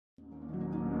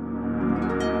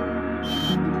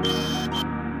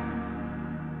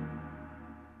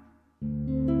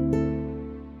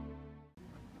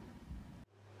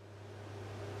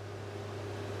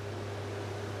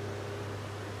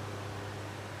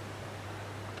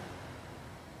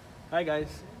Hi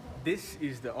guys, this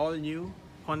is the all-new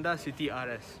Honda City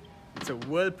RS. It's a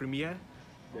world premiere.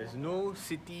 There's no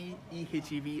City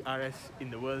eHEV RS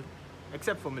in the world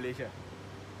except for Malaysia.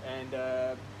 And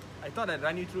I thought I'd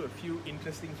run you through a few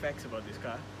interesting facts about this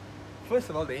car. First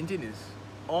of all, the engine is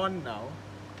on now,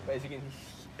 but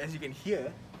as you can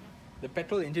hear, the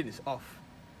petrol engine is off.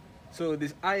 So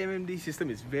this i-MMD system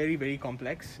is very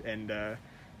complex, and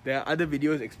there are other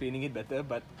videos explaining it better,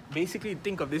 but basically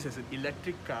think of this as an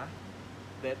electric car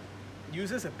that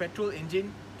uses a petrol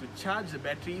engine to charge the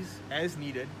batteries as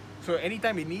needed. So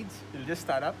anytime it needs, it'll just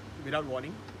start up without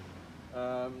warning.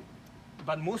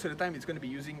 But most of the time it's going to be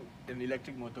using an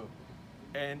electric motor.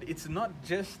 And it's not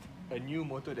just a new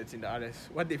motor that's in the RS.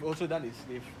 What they've also done is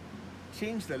they've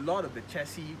changed a lot of the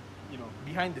chassis,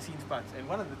 behind the scenes parts. And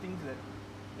one of the things that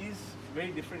is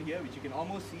very different here, which you can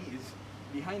almost see, is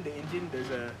behind the engine there's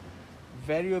a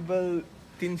variable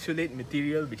tinsulate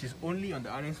material which is only on the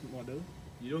RS model.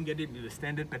 You don't get it in the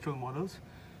standard petrol models,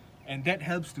 and that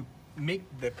helps to make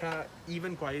the car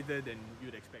even quieter than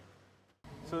you'd expect.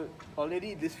 So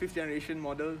already this 5th generation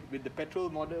model with the petrol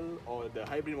model or the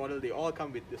hybrid model, they all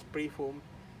come with the spray foam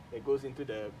that goes into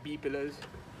the B pillars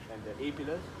and the A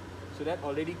pillars, so that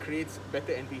already creates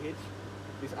better NVH.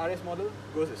 This RS model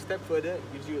goes a step further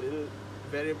and gives you a little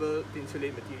variable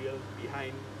tinsulate material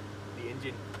behind the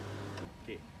engine.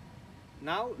 Okay,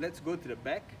 now let's go to the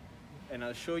back and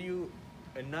I'll show you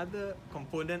another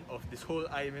component of this whole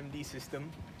i-MMD system,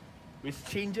 which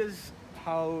changes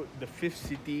how the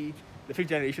 5th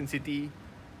generation City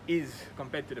is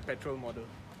compared to the petrol model.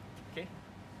 Okay,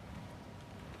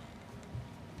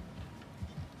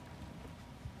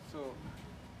 so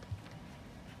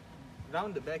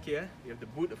round the back here you have the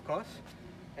boot, of course,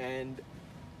 and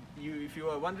if you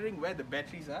are wondering where the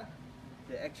batteries are,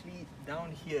 they're actually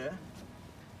down here.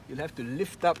 You'll have to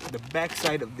lift up the back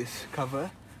side of this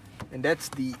cover, and that's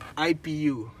the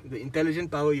IPU, the Intelligent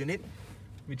Power Unit,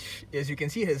 which, as you can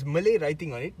see, has Malay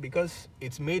writing on it because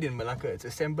it's made in Malacca. It's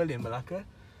assembled in Malacca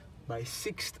by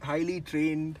 6 highly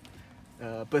trained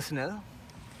personnel.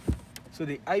 So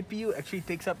the IPU actually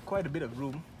takes up quite a bit of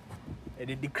room, and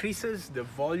it decreases the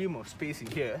volume of space in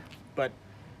here, but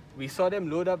we saw them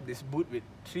load up this boot with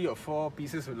 3 or 4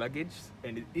 pieces of luggage,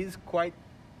 and it is quite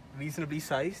reasonably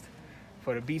sized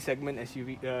for a B-segment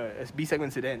SUV,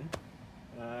 B-segment sedan.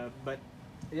 But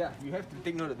yeah, you have to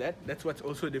take note of that. That's what's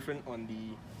also different on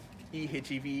the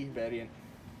eHEV variant.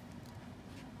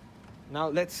 Now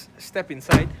let's step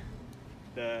inside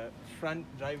the front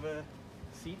driver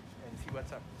seat and see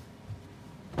what's up.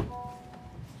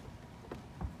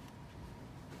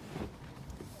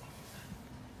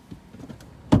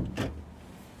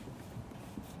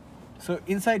 So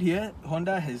inside here,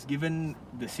 Honda has given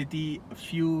the City a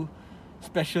few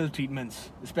special treatments,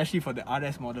 especially for the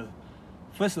RS model.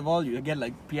 First of all, you get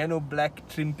like piano black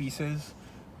trim pieces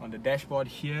on the dashboard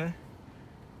here,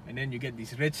 and then you get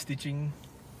this red stitching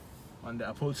on the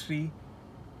upholstery.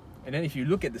 And then if you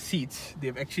look at the seats,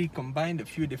 they've actually combined a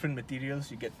few different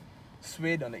materials. You get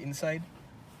suede on the inside,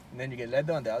 and then you get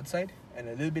leather on the outside, and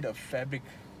a little bit of fabric.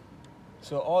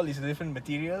 So all these different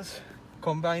materials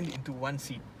combined into one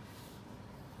seat.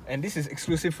 And this is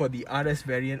exclusive for the RS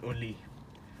variant only.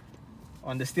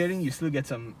 On the steering, you still get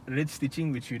some red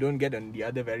stitching which you don't get on the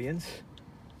other variants.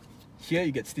 Here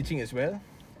you get stitching as well.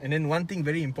 And then one thing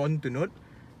very important to note,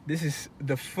 this is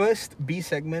the first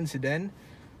B-segment sedan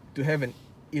to have an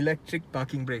electric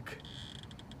parking brake.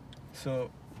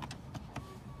 So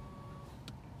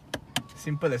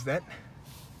simple as that.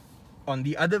 On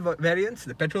the other variants,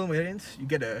 the petrol variants, you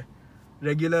get a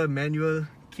regular manual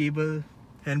cable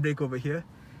handbrake over here.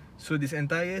 So this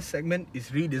entire segment is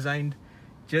redesigned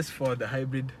just for the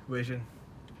hybrid version.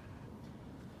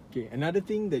 Okay, another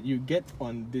thing that you get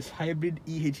on this hybrid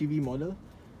eHEV model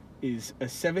is a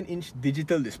 7-inch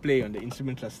digital display on the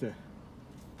instrument cluster,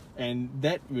 and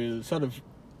that will sort of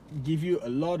give you a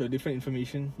lot of different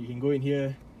information. You can go in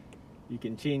here, you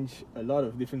can change a lot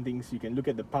of different things. You can look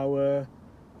at the power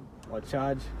or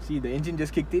charge. See, the engine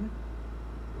just kicked in.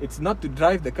 It's not to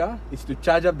drive the car, it's to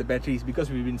charge up the batteries, because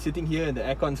we've been sitting here and the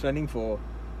aircon's running for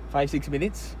 5-6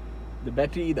 minutes. The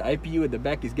battery, the IPU at the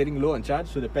back is getting low on charge,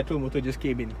 so the petrol motor just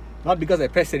came in. Not because I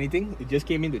pressed anything, it just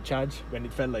came in to charge when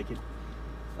it felt like it.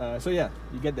 So yeah,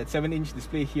 you get that 7-inch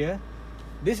display here.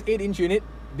 This 8-inch unit,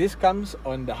 this comes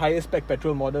on the higher spec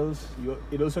petrol models.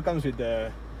 It also comes with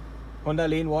the Honda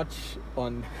Lane Watch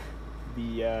on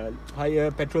the higher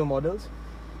petrol models.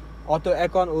 Auto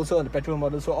aircon also on the petrol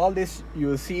model. So all this, you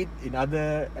will see it in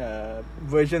other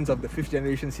versions of the 5th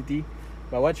generation City.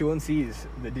 But what you won't see is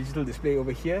the digital display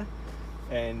over here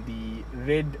and the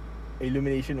red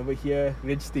illumination over here,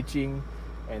 red stitching,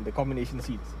 and the combination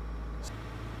seats.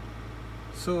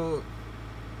 So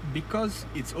because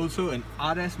it's also an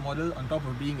RS model on top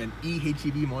of being an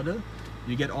eHEV model,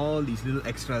 you get all these little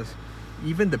extras.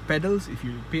 Even the pedals, if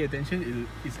you pay attention,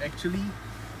 it's actually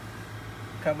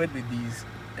covered with these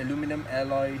aluminum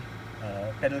alloy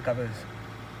pedal covers,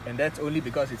 and that's only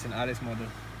because it's an RS model.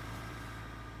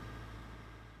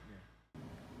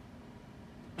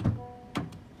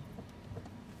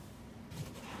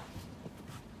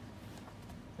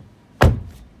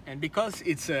 And because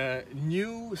it's a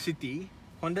new city,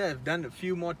 Honda have done a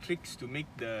few more tricks to make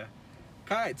the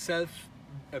car itself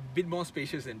a bit more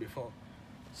spacious than before.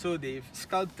 So they've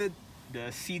sculpted the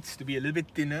seats to be a little bit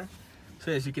thinner.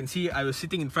 So as you can see, I was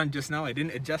sitting in front just now, I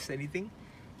didn't adjust anything.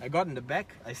 I got in the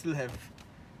back, I still have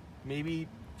maybe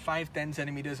 5-10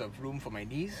 centimeters of room for my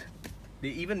knees. They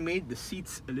even made the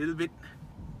seats a little bit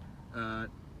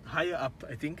higher up,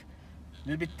 I think. A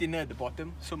little bit thinner at the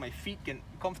bottom, so my feet can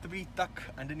comfortably tuck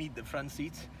underneath the front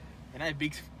seats. And I have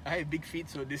big feet,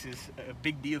 so this is a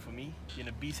big deal for me in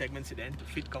a B-segment sedan to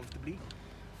fit comfortably.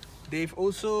 They've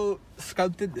also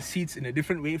sculpted the seats in a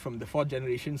different way from the 4th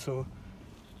generation, so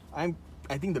I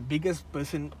think the biggest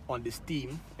person on this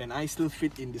team, and I still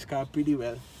fit in this car pretty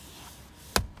well.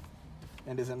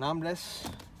 And there's an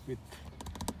armrest with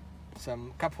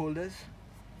some cup holders.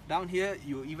 Down here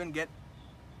you even get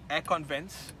aircon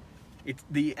vents.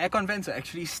 The aircon vents are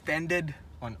actually standard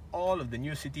on all of the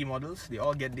new city models, they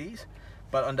all get these,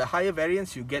 but on the higher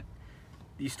variants you get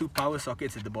these 2 power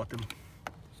sockets at the bottom.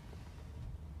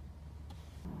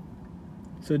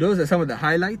 So those are some of the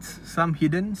highlights, some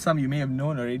hidden, some you may have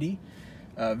known already.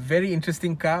 A very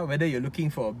interesting car, whether you're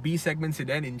looking for a B-segment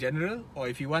sedan in general, or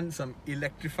if you want some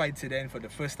electrified sedan for the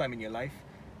first time in your life,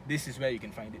 this is where you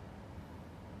can find it.